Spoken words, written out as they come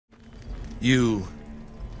You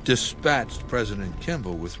dispatched President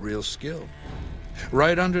Kimball with real skill.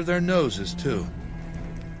 Right under their noses, too.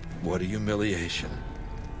 What a humiliation.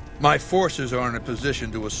 My forces are in a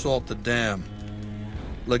position to assault the dam.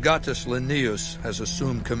 Legatus Linnaeus has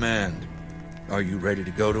assumed command. Are you ready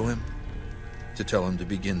to go to him? To tell him to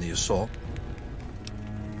begin the assault?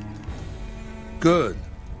 Good.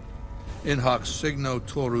 In hoc signo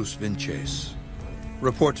torus vinces.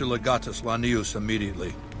 Report to Legatus Linnaeus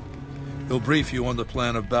immediately. He'll brief you on the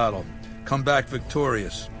plan of battle. Come back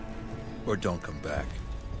victorious. Or don't come back.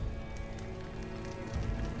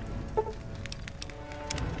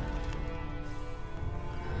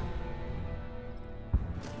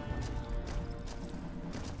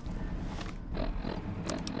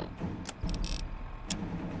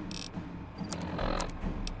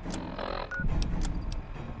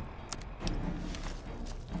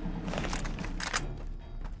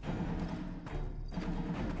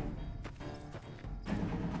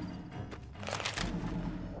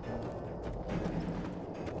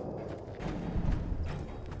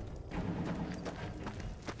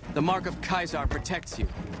 The mark of Caesar protects you.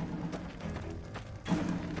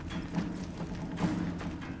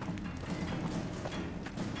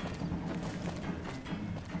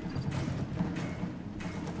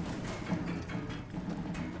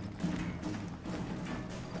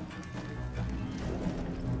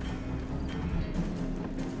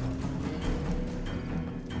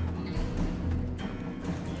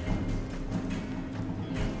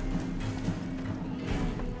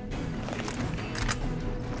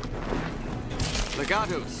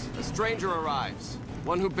 Legatus, a stranger arrives.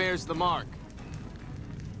 One who bears the mark.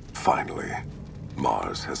 Finally,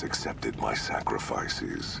 Mars has accepted my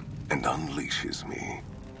sacrifices and unleashes me.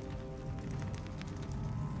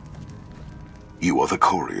 You are the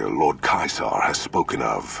courier Lord Caesar has spoken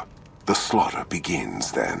of. The slaughter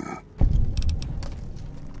begins then.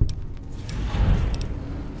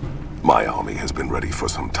 My army has been ready for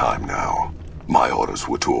some time now. My orders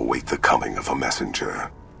were to await the coming of a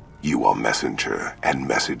messenger. You are messenger and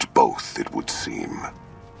message both, it would seem.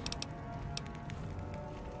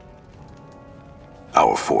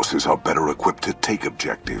 Our forces are better equipped to take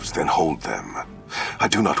objectives than hold them. I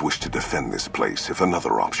do not wish to defend this place if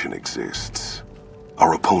another option exists.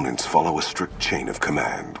 Our opponents follow a strict chain of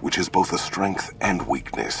command, which is both a strength and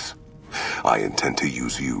weakness. I intend to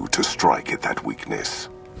use you to strike at that weakness.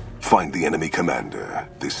 Find the enemy commander,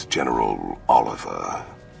 this General Oliver.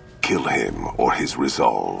 Kill him or his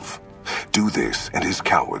resolve. Do this and his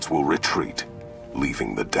cowards will retreat,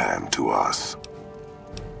 leaving the dam to us.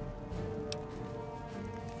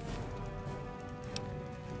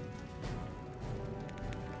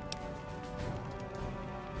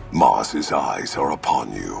 Mars's eyes are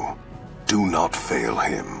upon you. Do not fail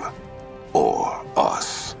him, or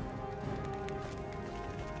us.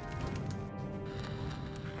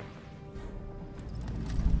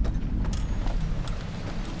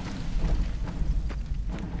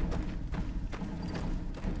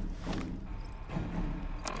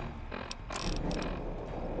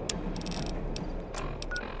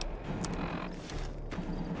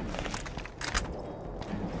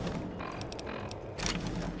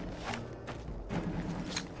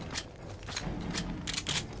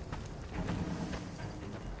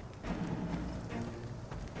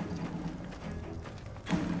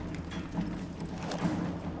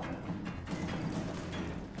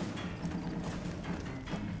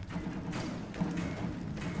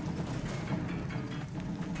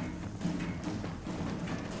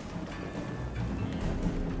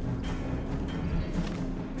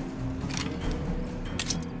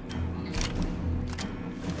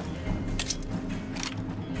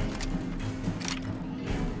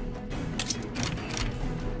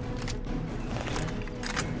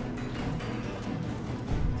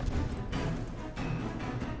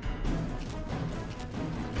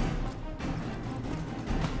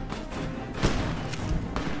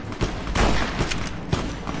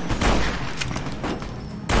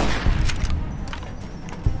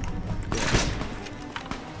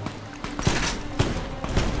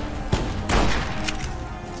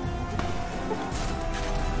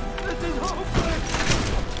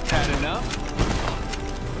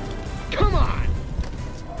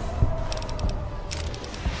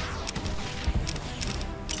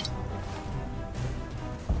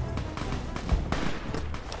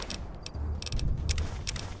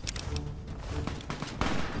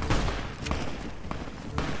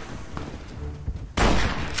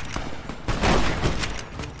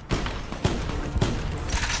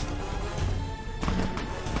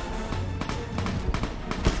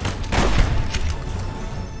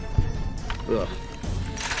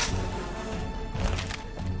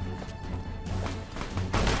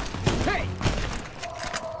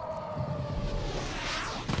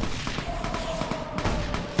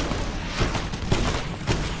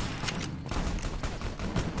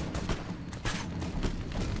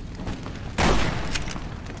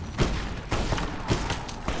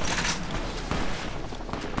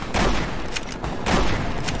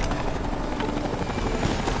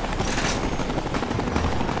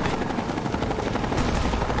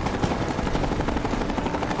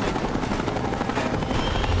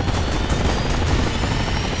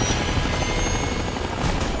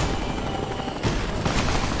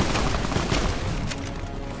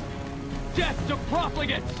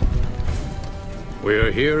 We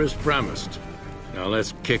are here as promised. Now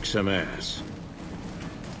let's kick some ass.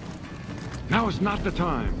 Now is not the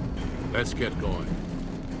time. Let's get going.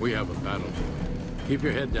 We have a battle. Keep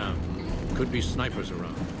your head down. Could be snipers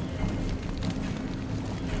around.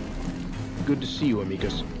 Good to see you,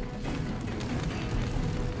 amigos.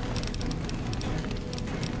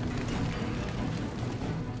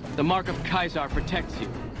 The Mark of Kaiser protects you.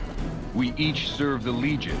 We each serve the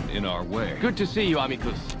Legion in our way. Good to see you,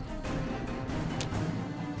 amicus.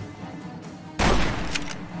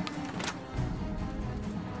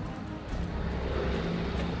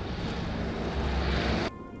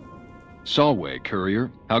 Solway, courier.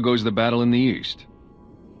 How goes the battle in the east?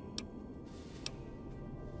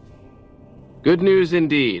 Good news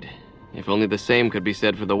indeed. If only the same could be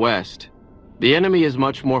said for the west. The enemy is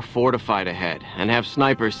much more fortified ahead, and have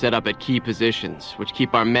snipers set up at key positions, which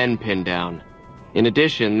keep our men pinned down. In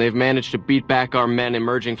addition, they've managed to beat back our men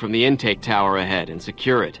emerging from the intake tower ahead and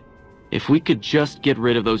secure it. If we could just get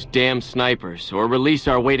rid of those damn snipers, or release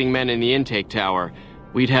our waiting men in the intake tower,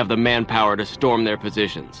 we'd have the manpower to storm their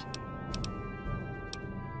positions.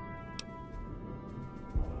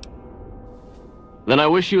 Then I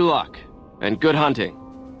wish you luck, and good hunting.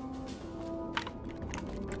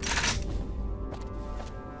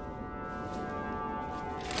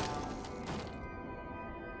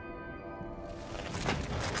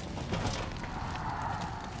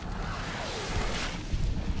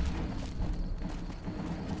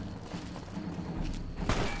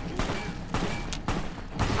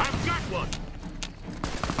 I've got one!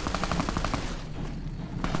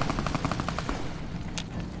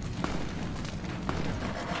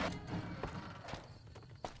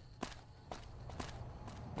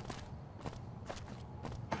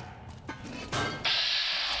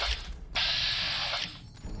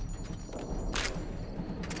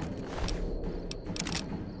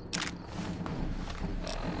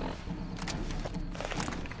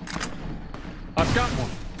 I've got one.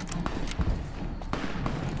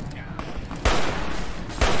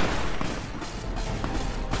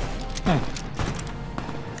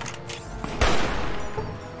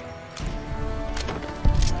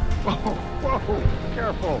 Whoa, whoa,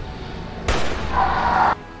 careful.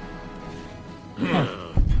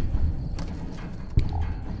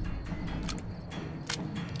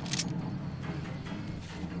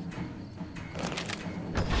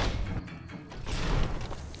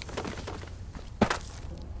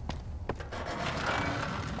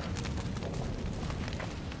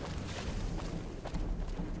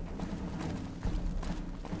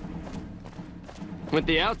 With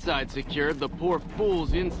the outside secured, the poor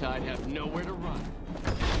fools inside have nowhere to run.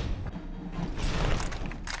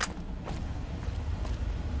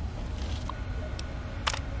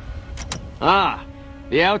 Ah,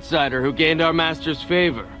 the outsider who gained our master's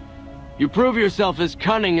favor. You prove yourself as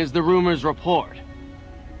cunning as the rumors report.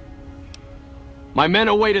 My men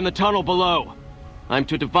await in the tunnel below. I'm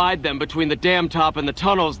to divide them between the dam top and the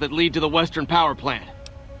tunnels that lead to the western power plant.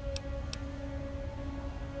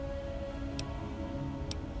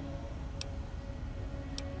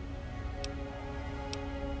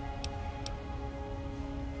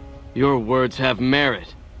 Your words have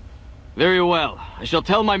merit. Very well. I shall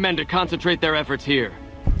tell my men to concentrate their efforts here.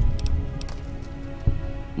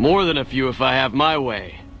 More than a few if I have my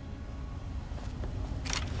way.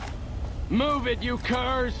 Move it, you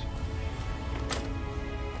curs!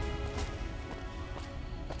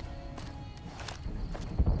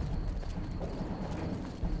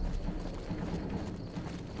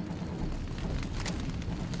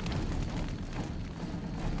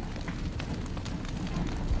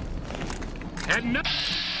 And no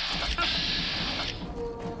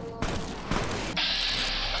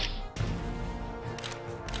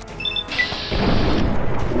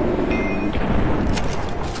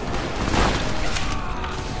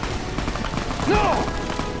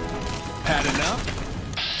Had enough?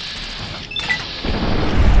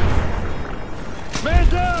 Man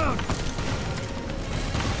down!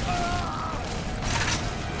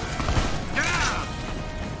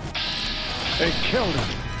 They killed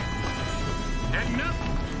him. enough.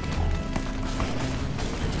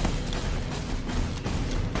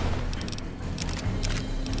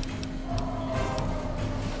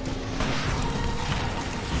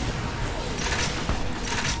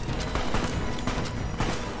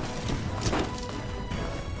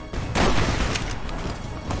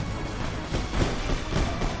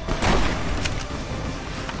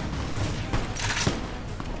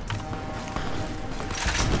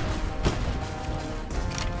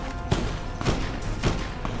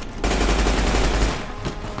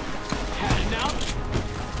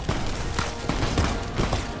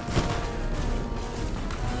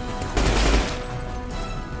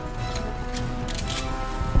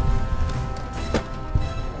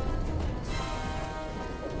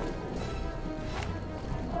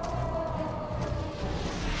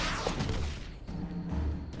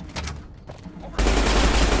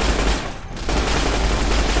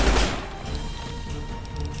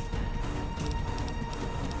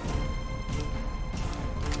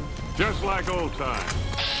 Just like old times.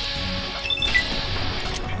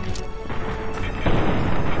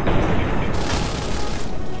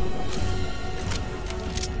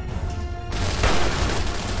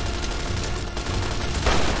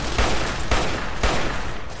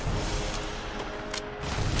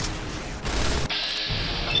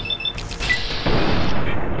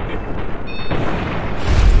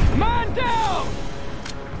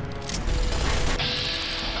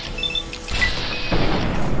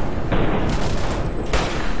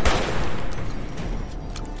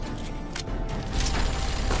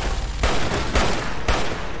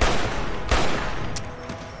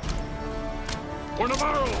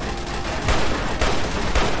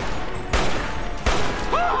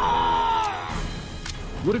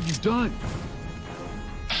 What have you done?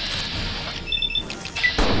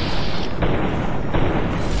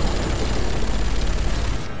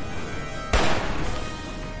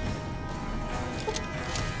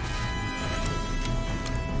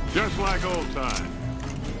 Just like old times.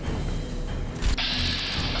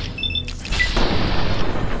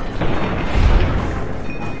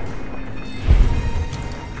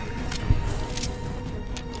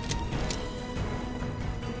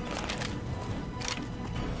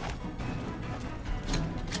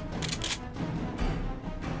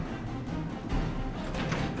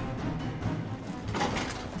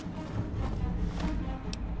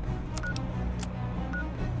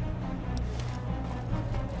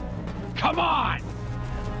 Come on!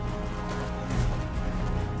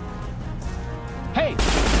 Hey!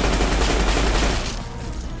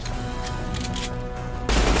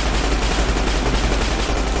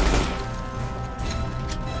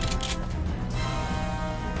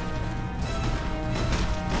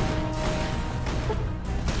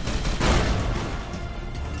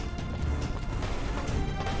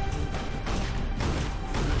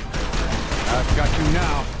 I've got you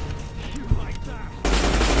now.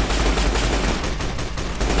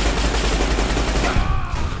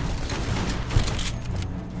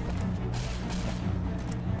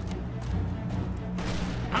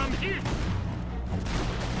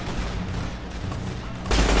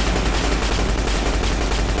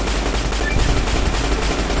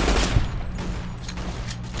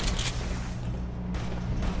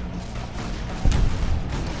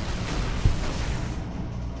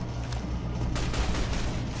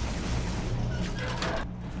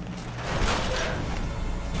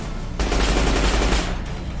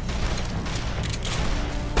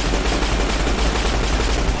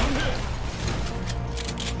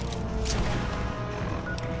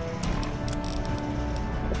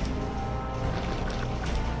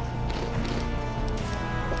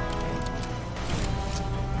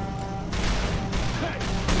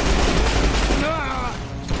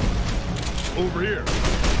 Over here.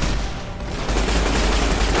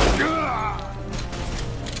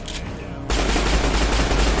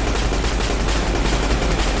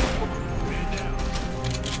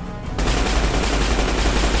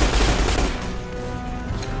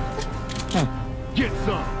 Get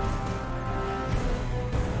some.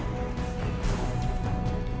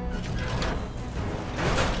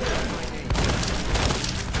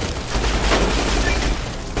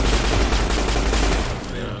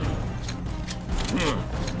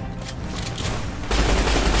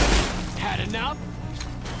 Had enough?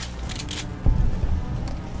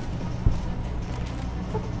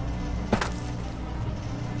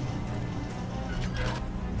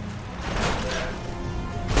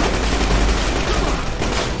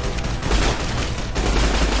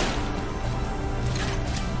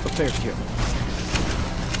 A fair kill.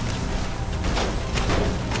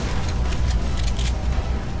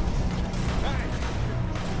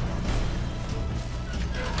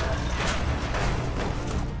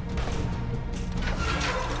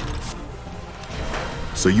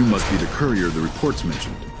 So you must be the courier the reports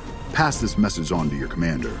mentioned. Pass this message on to your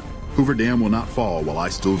commander. Hoover Dam will not fall while I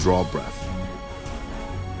still draw breath.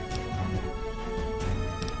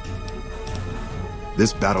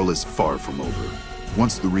 This battle is far from over.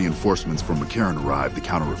 Once the reinforcements from McCarran arrive, the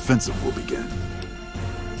counteroffensive will begin.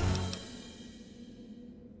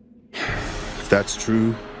 If that's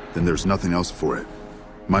true, then there's nothing else for it.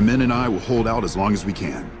 My men and I will hold out as long as we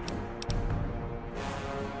can.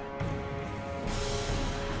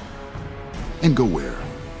 And go where?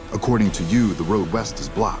 According to you, the road west is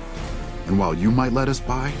blocked. And while you might let us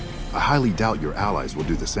by, I highly doubt your allies will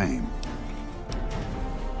do the same.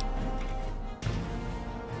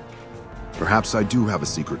 Perhaps I do have a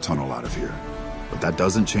secret tunnel out of here, but that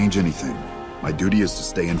doesn't change anything. My duty is to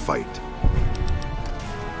stay and fight.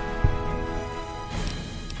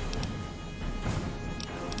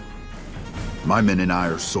 My men and I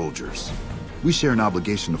are soldiers. We share an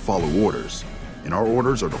obligation to follow orders, and our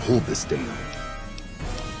orders are to hold this dam.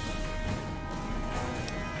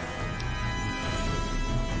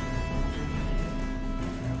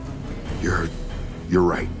 You're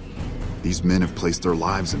right. These men have placed their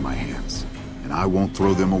lives in my hands, and I won't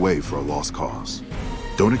throw them away for a lost cause.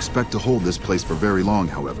 Don't expect to hold this place for very long,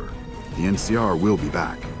 however. The NCR will be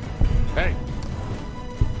back. Hey!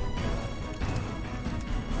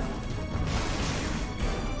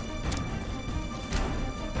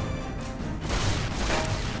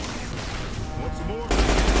 Want some more?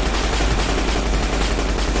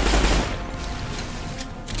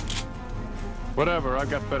 Whatever, I've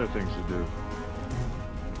got better things to do.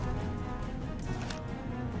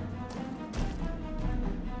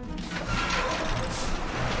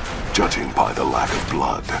 Judging by the lack of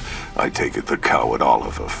blood, I take it the coward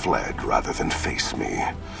Oliver fled rather than face me.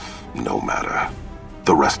 No matter.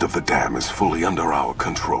 The rest of the dam is fully under our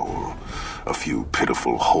control. A few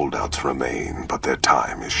pitiful holdouts remain, but their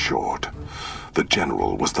time is short. The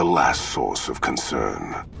general was the last source of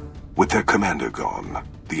concern. With their commander gone,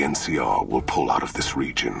 the NCR will pull out of this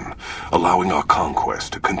region, allowing our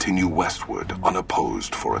conquest to continue westward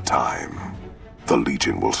unopposed for a time. The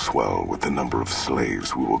Legion will swell with the number of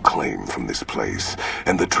slaves we will claim from this place,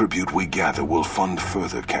 and the tribute we gather will fund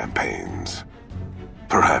further campaigns.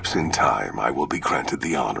 Perhaps in time I will be granted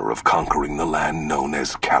the honor of conquering the land known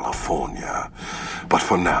as California. But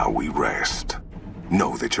for now we rest.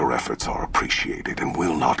 Know that your efforts are appreciated and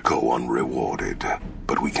will not go unrewarded,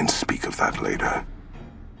 but we can speak of that later.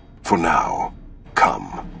 For now,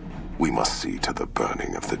 come. We must see to the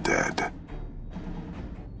burning of the dead.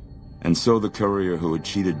 And so the courier who had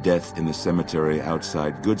cheated death in the cemetery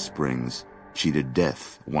outside Good Springs cheated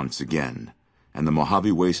death once again, and the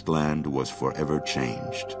Mojave wasteland was forever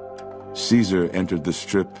changed. Caesar entered the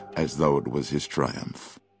Strip as though it was his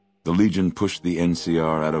triumph. The Legion pushed the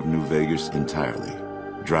NCR out of New Vegas entirely,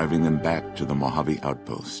 driving them back to the Mojave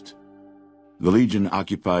outpost. The Legion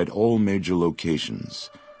occupied all major locations,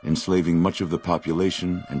 enslaving much of the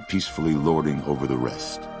population and peacefully lording over the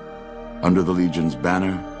rest. Under the Legion's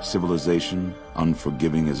banner, civilization,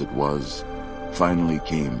 unforgiving as it was, finally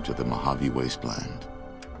came to the Mojave wasteland.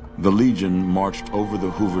 The Legion marched over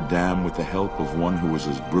the Hoover Dam with the help of one who was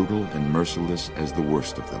as brutal and merciless as the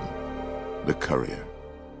worst of them, the courier.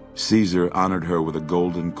 Caesar honored her with a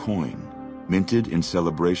golden coin, minted in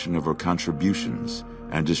celebration of her contributions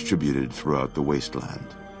and distributed throughout the wasteland.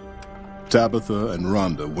 Tabitha and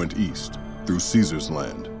Rhonda went east, through Caesar's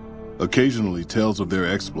land. Occasionally, tales of their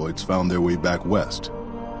exploits found their way back west,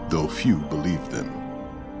 though few believed them.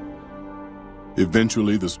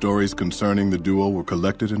 Eventually, the stories concerning the duo were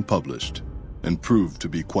collected and published, and proved to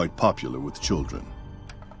be quite popular with children.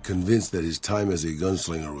 Convinced that his time as a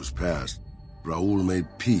gunslinger was past, Raul made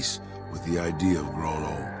peace with the idea of growing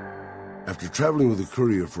old. After traveling with the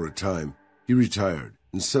courier for a time, he retired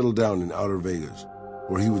and settled down in Outer Vegas,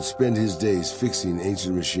 where he would spend his days fixing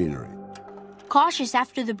ancient machinery. Cautious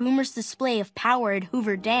after the Boomers' display of power at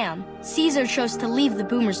Hoover Dam, Caesar chose to leave the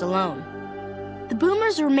Boomers alone. The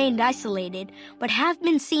Boomers remained isolated, but have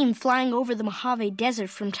been seen flying over the Mojave Desert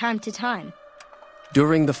from time to time.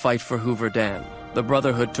 During the fight for Hoover Dam, the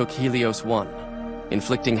Brotherhood took Helios 1,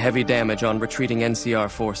 inflicting heavy damage on retreating NCR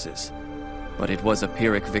forces. But it was a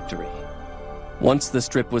Pyrrhic victory. Once the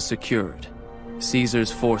Strip was secured,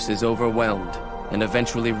 Caesar's forces overwhelmed and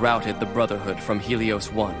eventually routed the Brotherhood from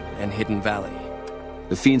Helios 1 and Hidden Valley.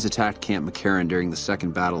 The Fiends attacked Camp McCarran during the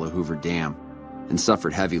Second Battle of Hoover Dam and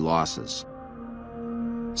suffered heavy losses.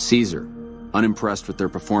 Caesar, unimpressed with their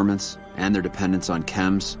performance and their dependence on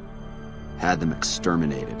chems, had them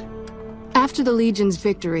exterminated. After the Legion's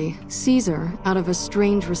victory, Caesar, out of a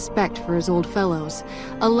strange respect for his old fellows,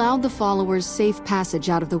 allowed the followers safe passage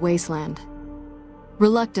out of the wasteland.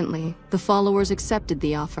 Reluctantly, the followers accepted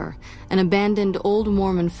the offer and abandoned Old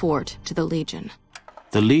Mormon Fort to the Legion.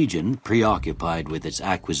 The Legion, preoccupied with its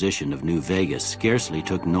acquisition of New Vegas, scarcely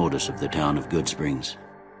took notice of the town of Good Springs.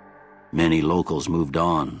 Many locals moved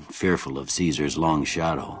on, fearful of Caesar's long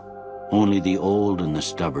shadow. Only the old and the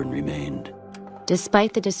stubborn remained.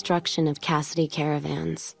 Despite the destruction of Cassidy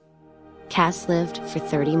caravans, Cass lived for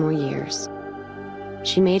 30 more years.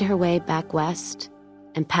 She made her way back west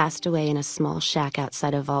and passed away in a small shack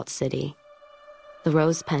outside of Vault City, the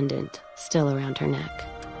rose pendant still around her neck.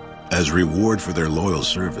 As reward for their loyal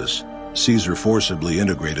service, Caesar forcibly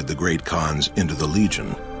integrated the great Khans into the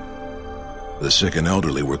Legion. The sick and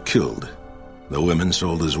elderly were killed, the women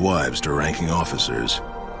sold as wives to ranking officers,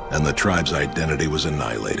 and the tribe's identity was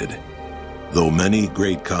annihilated. Though many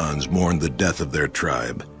great Khans mourned the death of their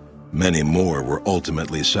tribe, Many more were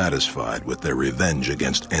ultimately satisfied with their revenge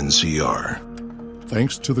against NCR.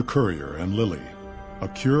 Thanks to the courier and Lily, a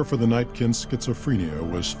cure for the Nightkin's schizophrenia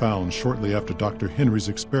was found shortly after Dr. Henry's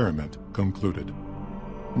experiment concluded.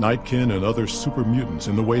 Nightkin and other super mutants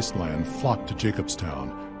in the wasteland flocked to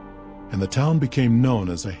Jacobstown, and the town became known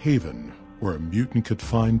as a haven where a mutant could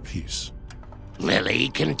find peace. Lily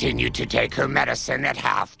continued to take her medicine at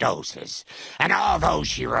half doses, and although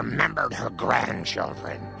she remembered her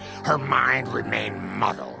grandchildren, her mind remained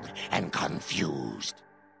muddled and confused.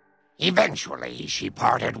 Eventually, she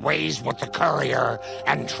parted ways with the courier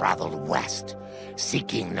and traveled west,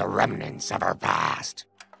 seeking the remnants of her past.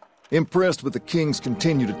 Impressed with the King's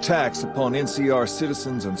continued attacks upon NCR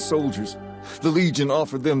citizens and soldiers, the Legion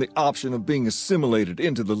offered them the option of being assimilated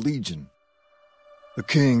into the Legion. The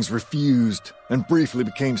Kings refused and briefly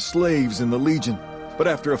became slaves in the Legion, but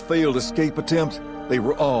after a failed escape attempt, they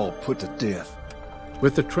were all put to death.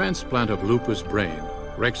 With the transplant of Lupus' brain,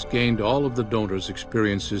 Rex gained all of the donor's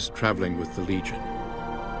experiences traveling with the Legion.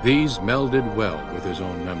 These melded well with his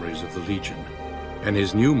own memories of the Legion, and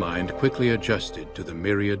his new mind quickly adjusted to the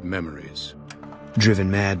myriad memories. Driven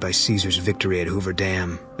mad by Caesar's victory at Hoover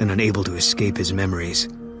Dam and unable to escape his memories,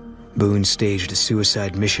 Boone staged a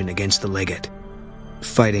suicide mission against the Legate.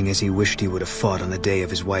 Fighting as he wished he would have fought on the day of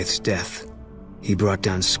his wife's death, he brought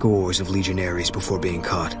down scores of legionaries before being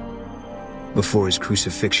caught. Before his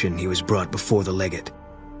crucifixion, he was brought before the Legate,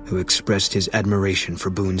 who expressed his admiration for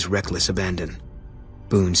Boone's reckless abandon.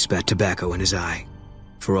 Boone spat tobacco in his eye,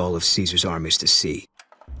 for all of Caesar's armies to see.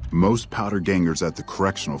 Most powder gangers at the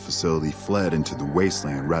correctional facility fled into the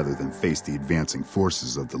wasteland rather than face the advancing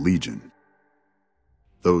forces of the Legion.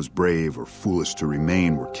 Those brave or foolish to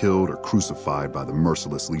remain were killed or crucified by the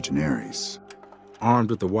merciless legionaries.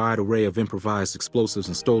 Armed with a wide array of improvised explosives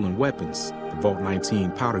and stolen weapons, the Vault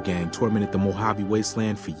 19 powder gang tormented the Mojave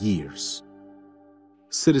Wasteland for years.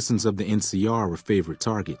 Citizens of the NCR were favorite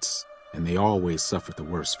targets, and they always suffered the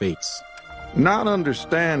worst fates. Not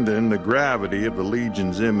understanding the gravity of the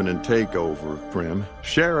Legion's imminent takeover of Prim,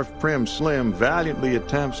 Sheriff Prim Slim valiantly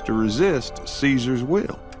attempts to resist Caesar's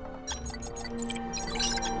will.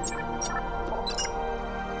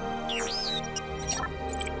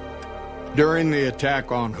 During the attack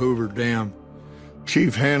on Hoover Dam,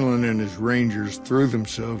 Chief Hanlon and his rangers threw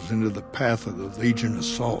themselves into the path of the Legion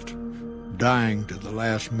assault, dying to the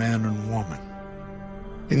last man and woman.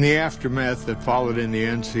 In the aftermath that followed in the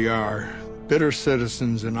NCR, bitter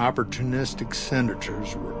citizens and opportunistic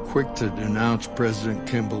senators were quick to denounce President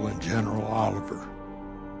Kimball and General Oliver.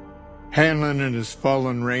 Hanlon and his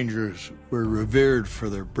fallen rangers were revered for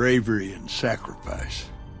their bravery and sacrifice.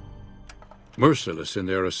 Merciless in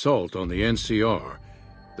their assault on the NCR,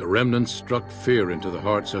 the remnants struck fear into the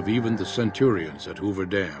hearts of even the Centurions at Hoover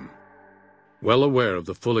Dam. Well aware of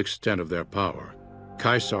the full extent of their power,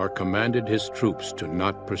 Caesar commanded his troops to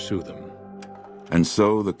not pursue them. And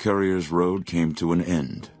so the courier's road came to an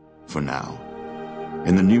end, for now.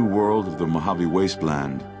 In the new world of the Mojave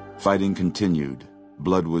Wasteland, fighting continued,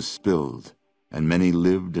 blood was spilled, and many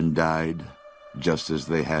lived and died just as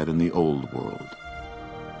they had in the old world.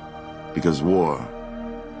 Because war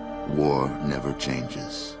never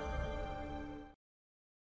changes.